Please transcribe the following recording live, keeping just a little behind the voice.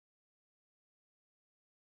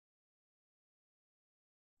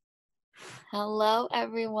Hello,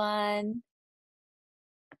 everyone.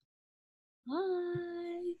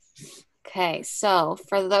 Hi. Okay, so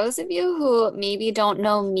for those of you who maybe don't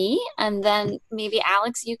know me, and then maybe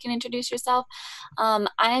Alex, you can introduce yourself.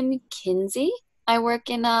 I'm Kinsey. I work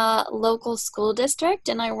in a local school district,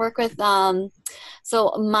 and I work with,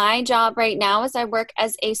 so my job right now is I work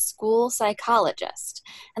as a school psychologist.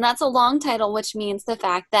 And that's a long title, which means the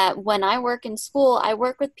fact that when I work in school, I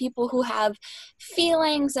work with people who have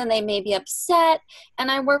feelings and they may be upset,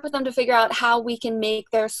 and I work with them to figure out how we can make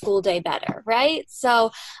their school day better, right?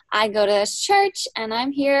 So I go to church, and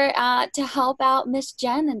I'm here to help out Miss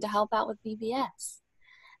Jen and to help out with BBS.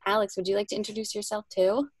 Alex, would you like to introduce yourself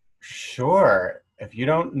too? Sure. If you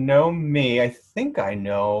don't know me, I think I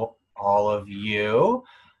know all of you.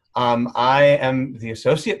 I am the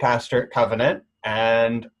associate pastor at Covenant,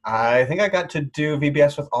 and I think I got to do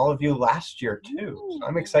VBS with all of you last year too. So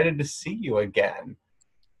I'm excited to see you again.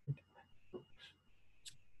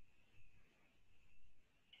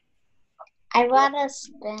 I brought a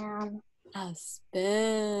spoon. A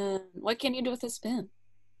spoon. What can you do with a spoon?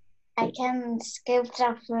 I can scoop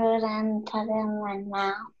the food and put it in my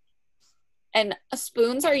mouth. And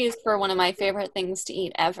spoons are used for one of my favorite things to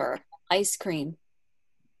eat ever, ice cream.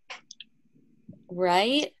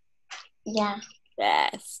 Right? Yeah.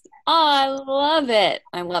 Yes. Oh, I love it.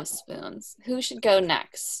 I love spoons. Who should go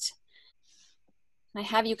next? I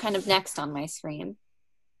have you kind of next on my screen.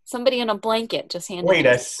 Somebody in a blanket just handed Wait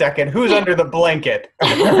you. a second. Who's under the blanket?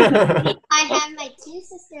 I have my two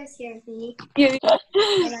sisters here with me. And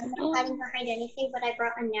I'm not hiding behind anything, but I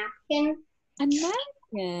brought a napkin. A napkin.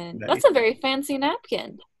 Nice. That's a very fancy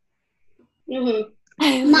napkin. Mm-hmm.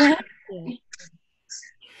 I love it.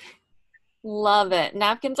 Love it.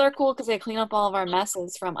 Napkins are cool because they clean up all of our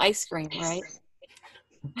messes from ice cream, right?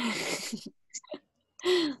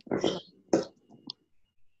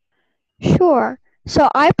 Sure. So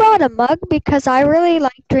I brought a mug because I really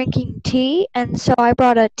like drinking tea, and so I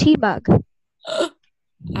brought a tea mug.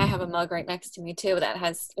 I have a mug right next to me too that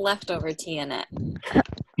has leftover tea in it.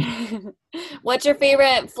 What's your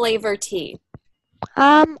favorite flavor tea?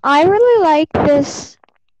 I really like this.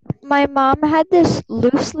 My mom had this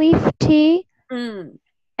loose leaf tea, Mm.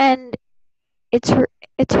 and it's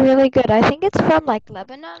really good. I think it's from like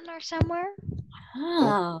Lebanon or somewhere.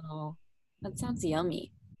 Oh, that sounds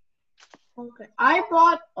yummy. Okay. I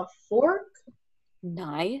brought a fork.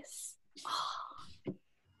 Nice.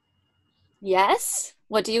 Yes?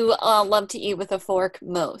 What do you love to eat with a fork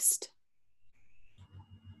most?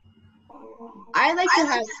 I like to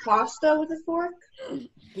have pasta with a fork.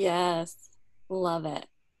 Yes. Love it.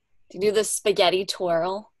 Do you do the spaghetti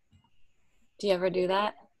twirl? Do you ever do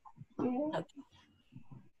that? We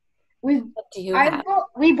What do you have?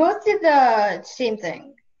 we both did the same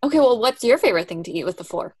thing. Okay, well, what's your favorite thing to eat with a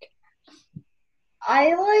fork?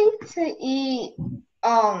 I like to eat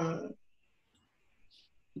I'm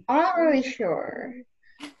not really sure.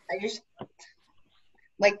 I just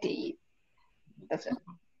like to eat. That's it.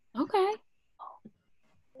 Okay.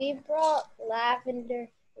 We brought lavender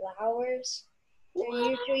flowers.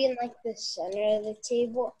 They're usually in like the center of the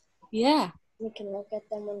table. Yeah. We can look at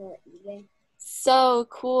them when we're eating. So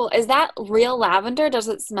cool. Is that real lavender? Does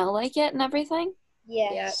it smell like it and everything?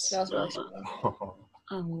 Yes. Yeah, it smells really good.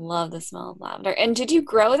 I love the smell of lavender. And did you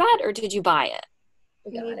grow that or did you buy it?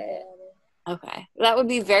 We got it. Okay. That would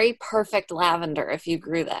be very perfect lavender if you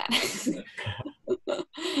grew that.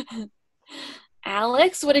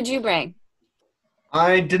 Alex, what did you bring?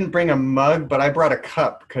 I didn't bring a mug, but I brought a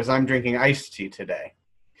cup because I'm drinking iced tea today.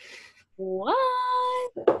 What?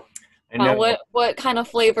 I know. What kind of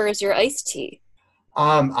flavor is your iced tea?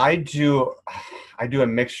 I do a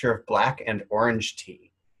mixture of black and orange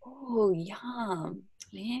tea. Oh, yum.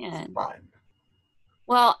 Man. Fun.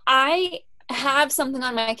 Well, I have something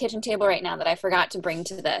on my kitchen table right now that I forgot to bring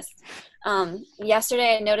to this.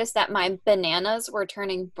 Yesterday, I noticed that my bananas were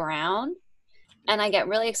turning brown, and I get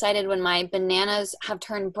really excited when my bananas have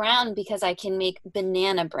turned brown because I can make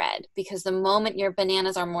banana bread. Because the moment your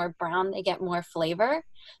bananas are more brown, they get more flavor.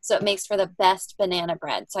 So it makes for the best banana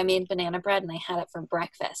bread. So I made banana bread, and I had it for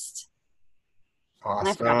breakfast. And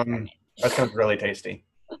I forgot to bring Awesome. That sounds really tasty.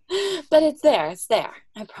 it. But it's there.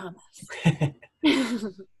 I promise.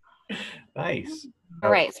 Nice. All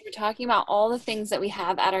right, so we're talking about all the things that we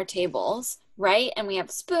have at our tables, right? And we have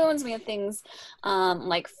spoons, we have things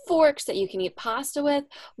like forks that you can eat pasta with.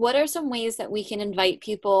 What are some ways that we can invite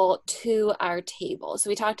people to our table? So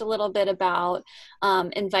we talked a little bit about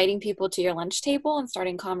inviting people to your lunch table and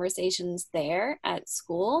starting conversations there at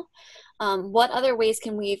school. What other ways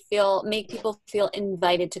can we make people feel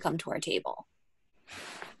invited to come to our table?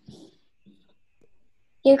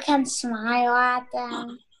 You can smile at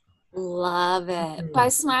them. Love it. By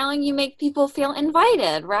smiling, you make people feel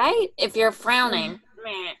invited, right? If you're frowning,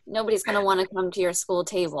 meh, nobody's going to want to come to your school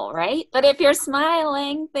table, right? But if you're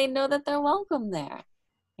smiling, they know that they're welcome there.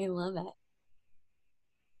 I love it.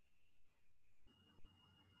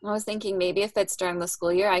 I was thinking maybe if it's during the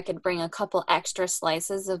school year, I could bring a couple extra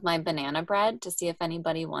slices of my banana bread to see if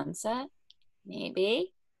anybody wants it.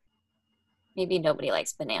 Maybe. Maybe nobody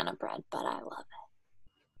likes banana bread, but I love it.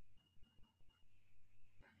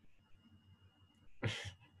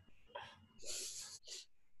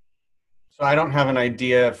 So I don't have an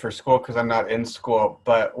idea for school because I'm not in school,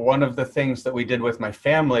 but one of the things that we did with my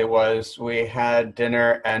family was we had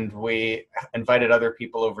dinner and we invited other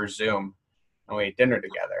people over Zoom and we ate dinner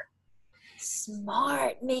together.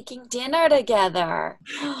 Smart, making dinner together.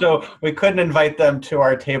 So we couldn't invite them to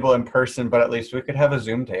our table in person, but at least we could have a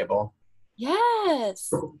Zoom table. Yes.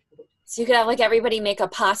 So you could have like everybody make a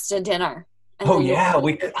pasta dinner. Oh yeah,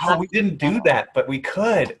 we didn't do that, but we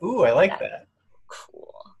could. Ooh, I like that.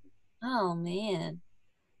 Cool. Oh man.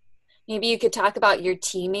 Maybe you could talk about your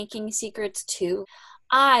tea making secrets too.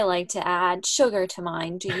 I like to add sugar to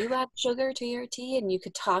mine. Do you add sugar to your tea? And you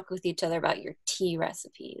could talk with each other about your tea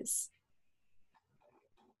recipes.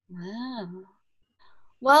 Wow.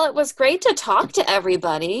 Well, it was great to talk to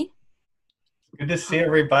everybody. Good to see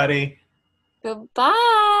everybody.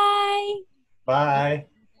 Goodbye. Bye.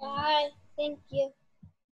 Bye. Thank you.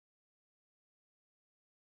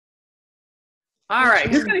 All right,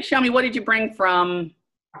 who's going to show me what did you bring from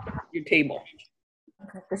your table?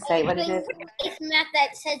 To say what it is. It's map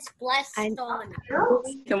that says blessed on.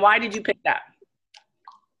 And why did you pick that?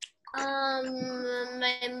 My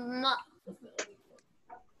mom.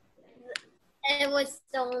 It was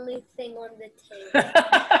the only thing on the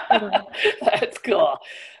table. That's cool.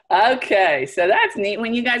 Okay, so that's neat.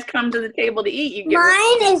 When you guys come to the table to eat, you get.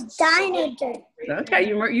 Mine is dino dirt. Okay,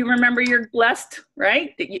 you remember you're blessed,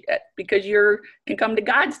 right? That you, because you can come to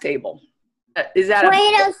God's table. Is that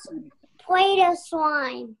Play-Doh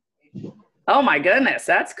slime. Oh my goodness,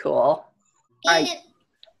 that's cool. All right.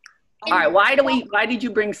 Why did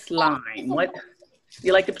you bring slime? What?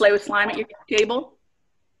 You like to play with slime at your table?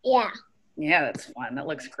 Yeah. Yeah, that's fun. That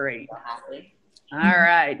looks great. All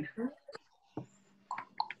right.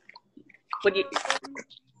 What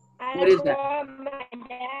is that?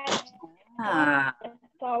 Ah,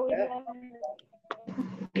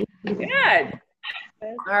 good.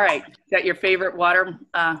 All right. Is that your favorite water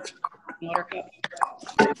cup?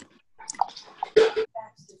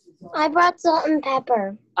 I brought salt and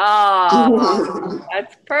pepper. Oh,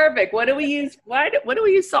 that's perfect. What do we use? What do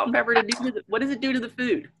we use salt and pepper to do? What does it do to the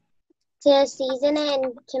food? To season it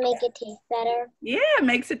and to make it taste better. Yeah, it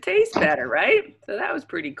makes it taste better, right? So that was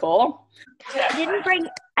pretty cool. I didn't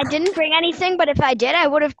bring anything, but if I did, I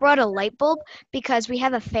would have brought a light bulb because we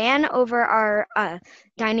have a fan over our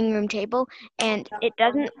dining room table, and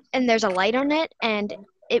there's a light on it, and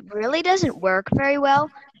it really doesn't work very well.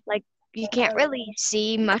 Like, you can't really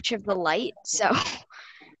see much of the light, so.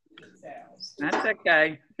 That's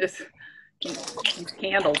okay. Just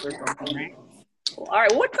candles or something, right? All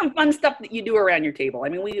right, what's some fun stuff that you do around your table? I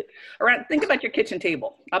mean, think about your kitchen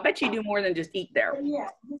table. I'll bet you do more than just eat there.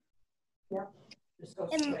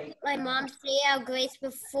 And my mom say our grace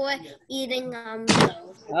before eating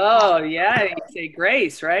Oh, yeah, you say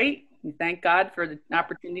grace, right? You thank God for the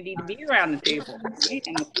opportunity to be around the table, right?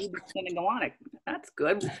 And the food that's going to go on it. That's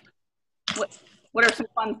good. What are some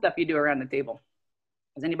fun stuff you do around the table?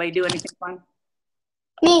 Does anybody do anything fun?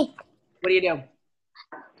 Me. What do you do?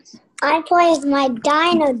 I play with my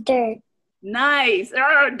dino dirt. Nice.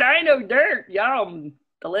 Oh, dino dirt. Yum.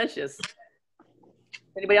 Delicious.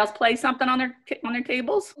 Anybody else play something on their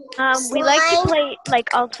tables? We like to play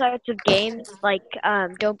like all sorts of games, like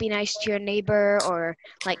Don't Be Nice to Your Neighbor, or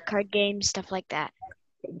like card games, stuff like that.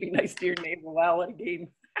 Don't be nice to your neighbor. Wow, what a game.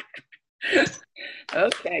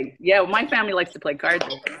 Okay. Yeah, well, my family likes to play cards.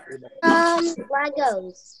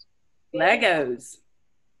 Legos. Legos.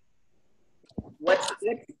 What's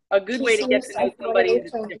a good way to get to know somebody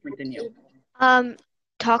that's different than you?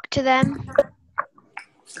 Talk to them.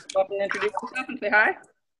 Just go up and introduce yourself and say hi.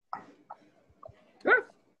 Sure.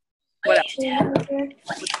 What else? I told you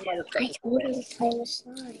to play with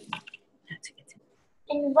slime.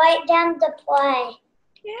 Invite them to play.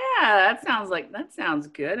 Yeah, that sounds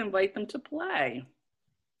good. Invite them to play.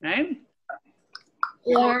 Right?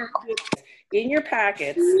 Yeah. In your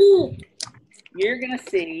packets, you're gonna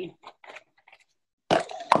see that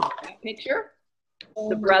picture.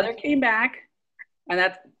 The brother came back,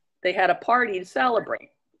 and they had a party to celebrate.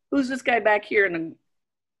 Who's this guy back here in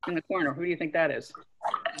the corner? Who do you think that is?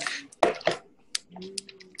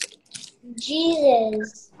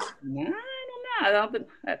 Jesus. No, I don't know. I don't think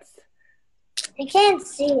that's. I can't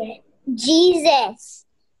see it. Jesus.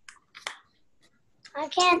 I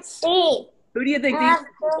can't see. Who do you think these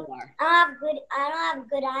people are? I don't have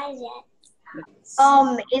good eyes yet.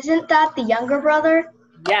 Isn't that the younger brother?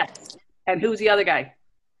 Yes. And who's the other guy?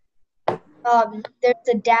 There's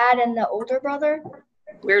the dad and the older brother.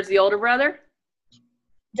 Where's the older brother?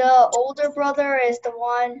 The older brother is the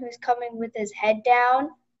one who's coming with his head down.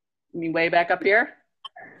 You mean way back up here?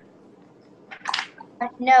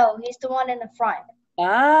 No, he's the one in the front.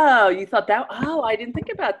 Oh, you thought that? Oh, I didn't think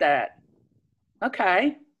about that.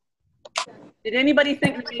 Okay. Did anybody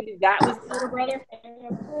think that maybe that was the older brother?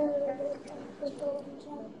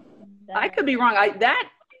 I could be wrong.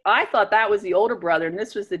 I thought that was the older brother and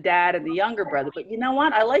this was the dad and the younger brother. But you know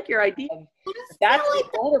what? I like your idea. That's the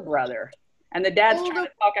older brother. And the dad's trying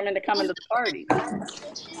to talk him into coming to the party.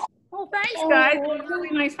 Well, thanks, guys. It was really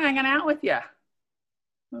nice hanging out with you.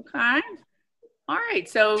 Okay. All right.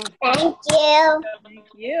 So Thank you. thank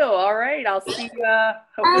you. All right. I'll see you. I'm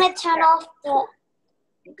going to turn off the...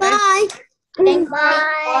 Okay. Bye.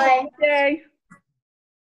 Bye. Okay.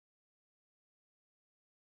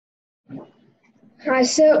 I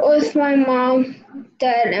sit with my mom,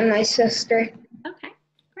 dad, and my sister. Okay,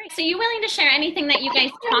 great. So you willing to share anything that you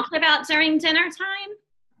guys talked about during dinner time?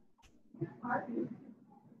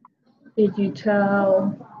 Did you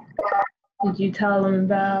tell them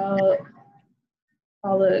about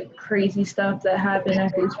all the crazy stuff that happened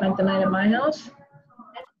after you spent the night at my house?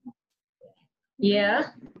 Yeah.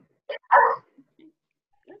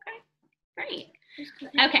 Okay, great.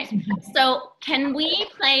 Okay, so can we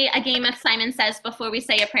play a game of Simon Says before we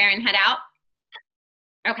say a prayer and head out?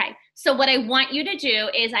 Okay, so what I want you to do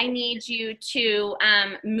is I need you to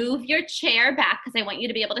move your chair back because I want you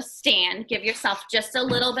to be able to stand. Give yourself just a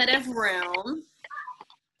little bit of room. Do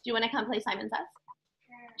you want to come play Simon Says?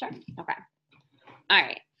 Sure. Okay. All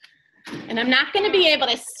right. And I'm not going to be able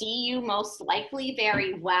to see you most likely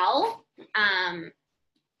very well,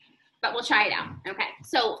 but we'll try it out. Okay,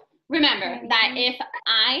 so remember that if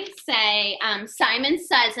I say Simon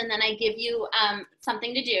Says and then I give you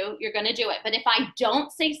something to do, you're going to do it. But if I don't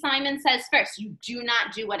say Simon Says first, you do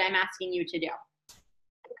not do what I'm asking you to do.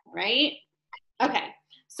 Right? Okay.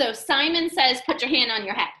 So Simon says, put your hand on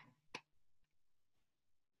your head.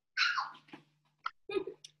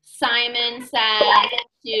 Simon says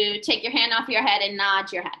to take your hand off your head and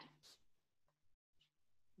nod your head.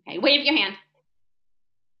 Okay, wave your hand.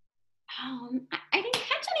 I didn't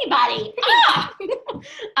catch anybody. Ah!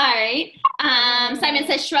 All right. Simon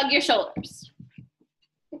says, shrug your shoulders.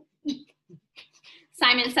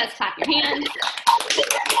 Simon says, clap your hands.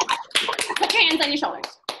 Put your hands on your shoulders.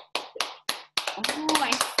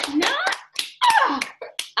 Oh, no. Oh.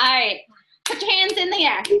 All right. Put your hands in the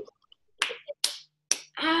air.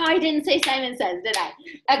 Oh, I didn't say Simon Says, did I?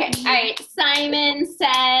 Okay. All right. Simon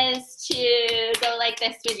says to go like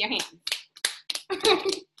this with your hands.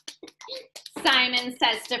 Simon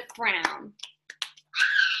says to frown.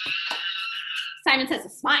 Simon says to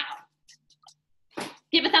smile.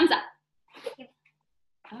 Give a thumbs up.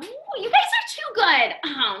 Oh, you guys are too good.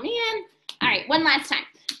 Oh, man. All right, one last time.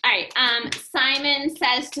 All right, Simon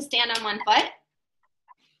says to stand on one foot.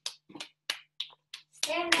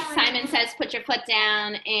 Simon says put your foot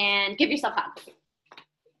down and give yourself a hug.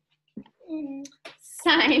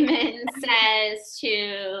 Simon says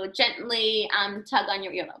to gently tug on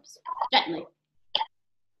your earlobes. Gently.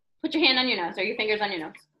 Put your hand on your nose or your fingers on your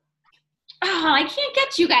nose. Oh, I can't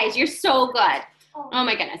get you guys. You're so good. Oh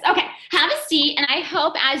my goodness. Okay, have a seat, and I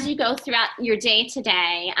hope as you go throughout your day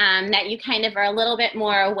today that you kind of are a little bit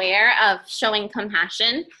more aware of showing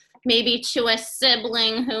compassion, maybe to a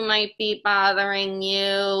sibling who might be bothering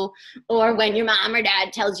you, or when your mom or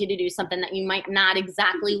dad tells you to do something that you might not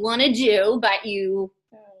exactly want to do, but you,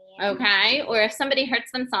 okay? Or if somebody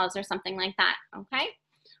hurts themselves or something like that, okay?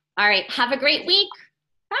 All right, have a great week.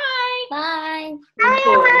 Bye. Bye. Bye.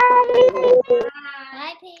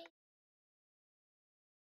 Bye, Pete.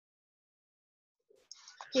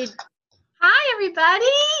 Hi, everybody.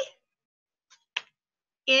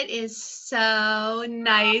 It is so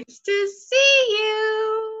nice to see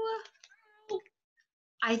you.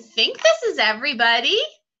 I think this is everybody.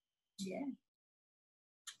 Yeah.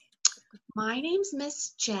 My name's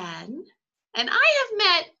Miss Jen, and I have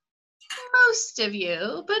met most of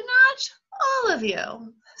you, but not all of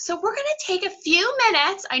you. So we're going to take a few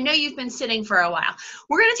minutes. I know you've been sitting for a while.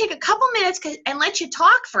 We're going to take a couple minutes and let you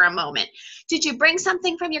talk for a moment. Did you bring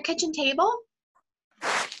something from your kitchen table?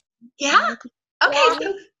 Yeah?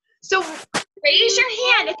 Okay, so raise your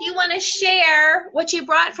hand if you want to share what you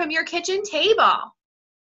brought from your kitchen table.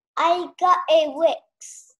 I got a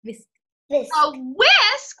whisk. Whisk. A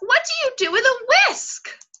whisk? What do you do with a whisk?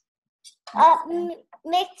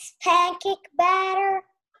 Mix pancake batter.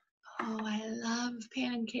 Oh, I love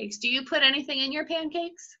pancakes. Do you put anything in your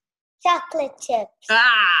pancakes? Chocolate chips.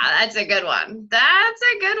 Ah, that's a good one. That's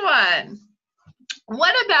a good one.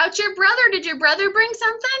 What about your brother? Did your brother bring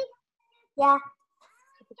something? Yeah.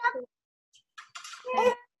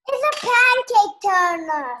 It's a pancake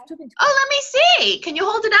turner. Oh, let me see. Can you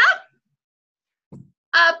hold it up?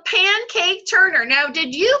 A pancake turner. Now,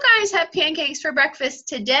 did you guys have pancakes for breakfast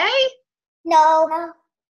today? No.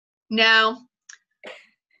 No.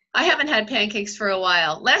 I haven't had pancakes for a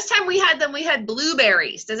while. Last time we had them, we had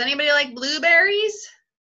blueberries. Does anybody like blueberries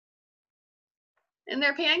in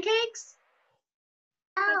their pancakes?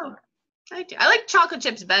 Oh. I do. I like chocolate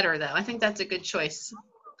chips better, though. I think that's a good choice.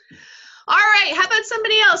 All right. How about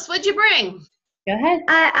somebody else? What'd you bring? Go ahead.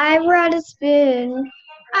 I brought a spoon.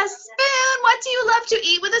 A spoon. What do you love to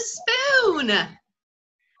eat with a spoon? I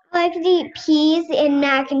like to eat peas and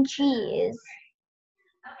mac and cheese.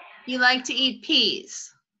 You like to eat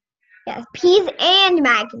peas. Yes, peas and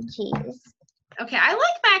mac and cheese. Okay, I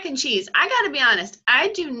like mac and cheese. I got to be honest. I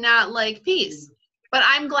do not like peas, but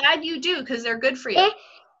I'm glad you do because they're good for you.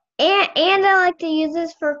 And I like to use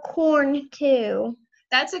this for corn too.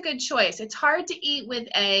 That's a good choice. It's hard to eat with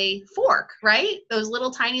a fork, right? Those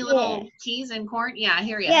little tiny little peas and corn. Yeah, I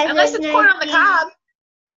hear you. Yes, unless it's corn on the cob.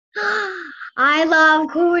 I love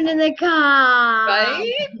corn on the cob.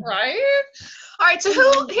 Right. All right, so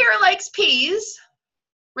who here likes peas?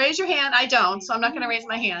 Raise your hand. I don't, so I'm not going to raise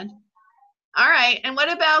my hand. All right, and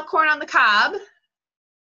what about corn on the cob?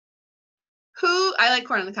 I like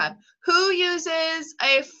corn on the cob. Who uses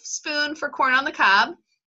a spoon for corn on the cob?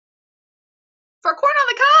 For corn on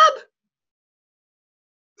the cob?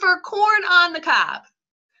 For corn on the cob.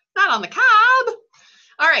 Not on the cob.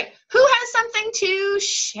 All right, who has something to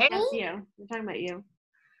share? That's you. We're talking about you.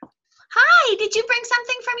 Hi, did you bring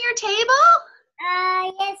something from your table?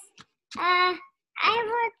 Yes. I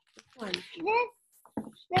want this,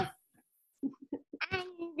 and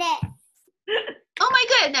this. Oh my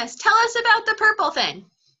goodness, tell us about the purple thing.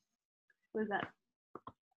 What is that?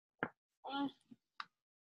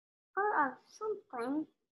 Something.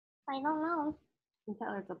 I don't know. You can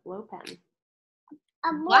tell her it's a blow pen.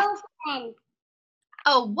 A blow What? pen.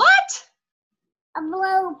 A what? A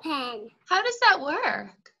blow pen. How does that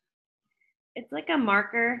work? It's like a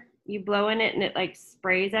marker. You blow in it and it like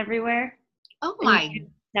sprays everywhere. Oh my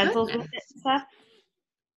Stencils goodness. with it and stuff.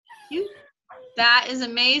 That is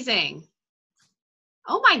amazing.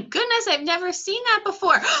 Oh my goodness, I've never seen that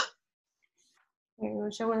before. You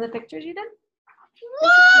want to show one of the pictures you did?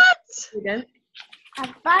 What? You did? A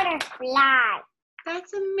butterfly.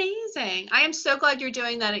 That's amazing. I am so glad you're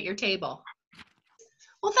doing that at your table.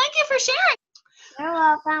 Well, thank you for sharing. You're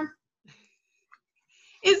welcome.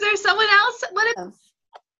 Is there someone else?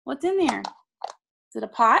 What's in there? Is it a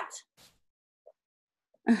pot?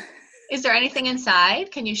 Is there anything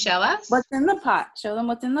inside? Can you show us? What's in the pot? Show them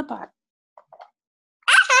what's in the pot.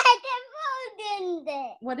 The food in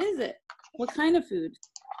there. What is it? What kind of food?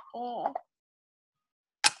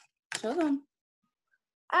 Show them.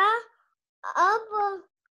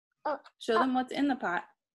 Show them what's in the pot.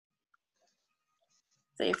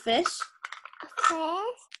 Say fish.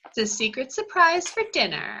 It's a secret surprise for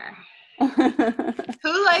dinner.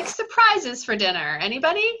 Who likes surprises for dinner?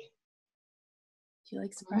 Anybody? Do you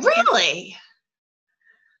like surprises? Really?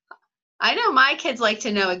 I know my kids like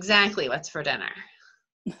to know exactly what's for dinner.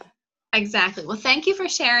 Exactly. Well, thank you for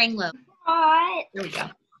sharing, Lil. There we go.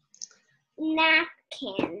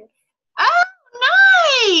 Napkins. Oh,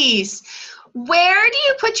 nice. Where do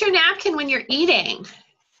you put your napkin when you're eating?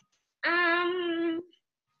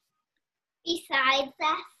 Besides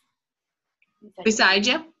us. Beside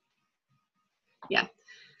you? Yeah.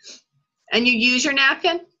 And you use your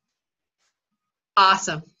napkin?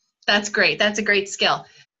 Awesome. That's great. That's a great skill.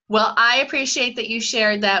 Well, I appreciate that you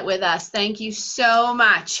shared that with us. Thank you so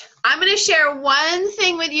much. I'm going to share one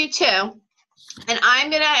thing with you too, and I'm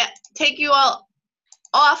going to take you all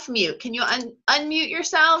off mute. Can you unmute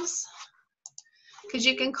yourselves? Because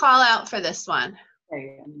you can call out for this one.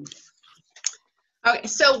 Okay,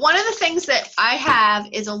 so one of the things that I have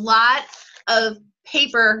is a lot of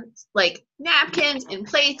paper, like napkins and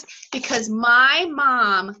plates, because my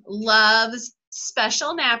mom loves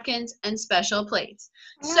special napkins and special plates.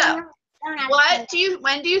 So,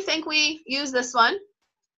 when do you think we use this one?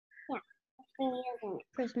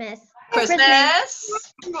 Christmas. Christmas.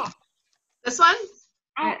 This one?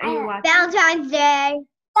 Valentine's Day.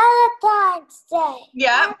 Valentine's Day.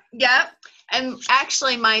 Yep. And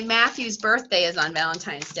actually, my Matthew's birthday is on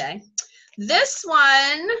Valentine's Day. This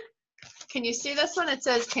one, can you see this one? It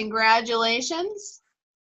says congratulations.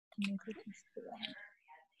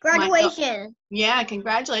 Graduation. Yeah,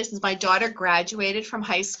 congratulations. My daughter graduated from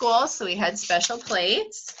high school, so we had special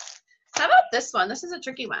plates. How about this one? This is a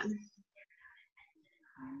tricky one.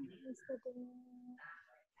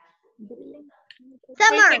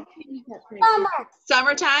 Summer.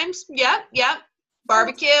 Summertime. Yep.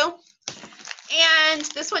 Barbecue. And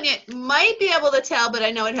this one you might be able to tell, but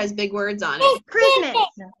I know it has big words on it. Christmas.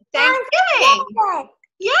 Thanksgiving.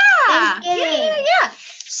 Yeah.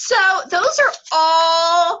 So those are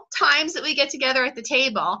all times that we get together at the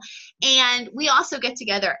table. And we also get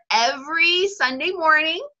together every Sunday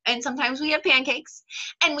morning, and sometimes we have pancakes.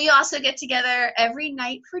 And we also get together every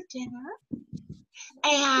night for dinner.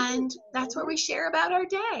 And that's where we share about our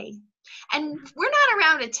day. And we're not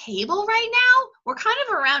around a table right now. We're kind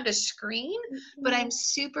of around a screen, but I'm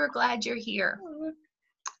super glad you're here.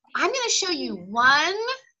 I'm going to show you one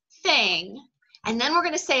thing, and then we're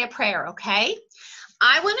going to say a prayer, okay?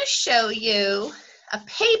 I want to show you a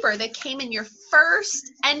paper that came in your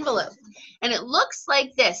first envelope, and it looks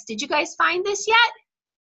like this. Did you guys find this yet?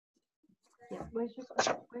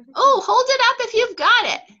 Oh, hold it up if you've got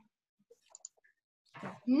it.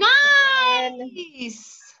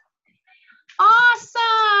 Nice.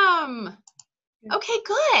 Awesome. Okay,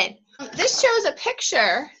 good. This shows a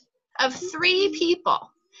picture of 3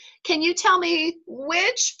 people. Can you tell me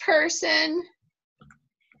which person?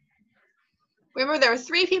 Remember, there were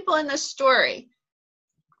 3 people in this story.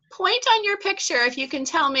 Point on your picture if you can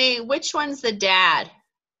tell me which one's the dad.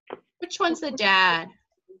 Which one's the dad?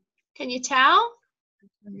 Can you tell?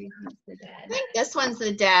 I think this one's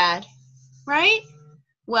the dad, right?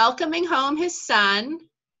 Welcoming home his son.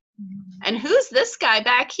 And who's this guy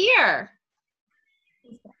back here?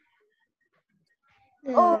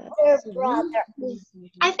 Older brother.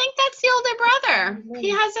 I think that's the older brother.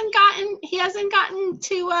 He hasn't gotten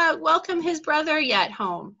to welcome his brother yet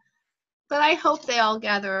home. But I hope they all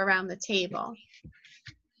gather around the table.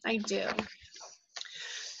 I do.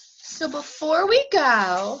 So before we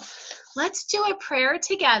go, let's do a prayer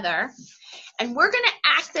together, and we're going to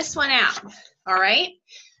act this one out. All right?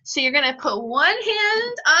 So you're going to put one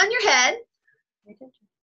hand on your head,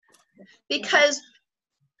 because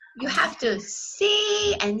you have to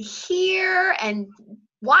see and hear and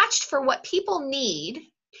watch for what people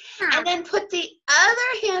need, and then put the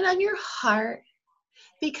other hand on your heart,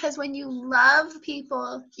 because when you love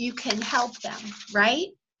people, you can help them, right?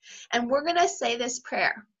 And we're going to say this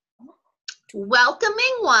prayer.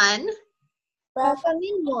 Welcoming one.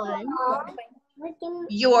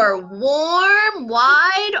 Your warm,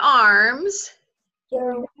 wide arms.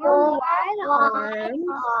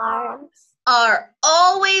 Are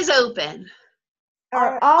always open.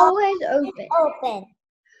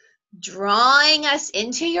 Drawing us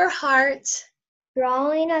into your heart.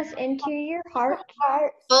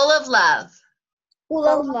 Full of love.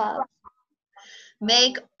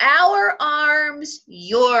 Make our arms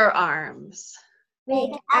your arms.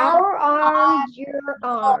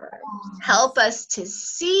 Help us to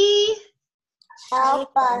see.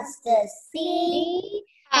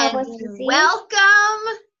 And welcome.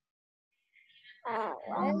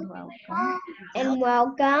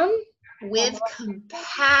 With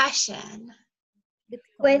compassion.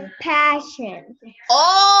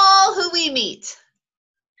 All who we meet.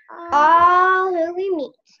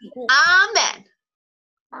 Amen.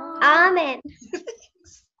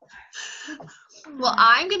 Well,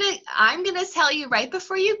 I'm gonna tell you right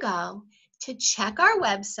before you go to check our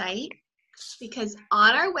website, because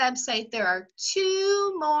on our website there are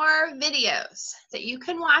 2 more videos that you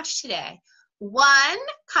can watch today. One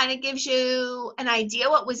kind of gives you an idea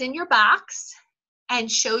what was in your box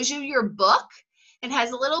and shows you your book and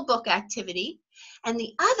has a little book activity. And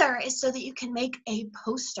the other is so that you can make a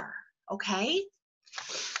poster, okay?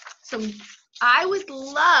 So I would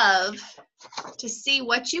love to see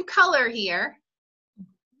what you color here.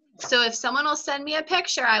 So if someone will send me a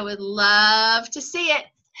picture, I would love to see it.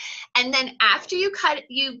 And then after you cut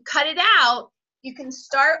it out, you can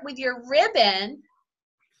start with your ribbon.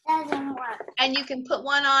 Doesn't work. And you can put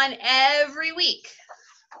one on every week.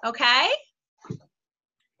 Okay?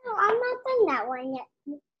 No, I'm not done that one yet.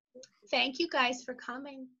 Thank you guys for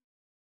coming.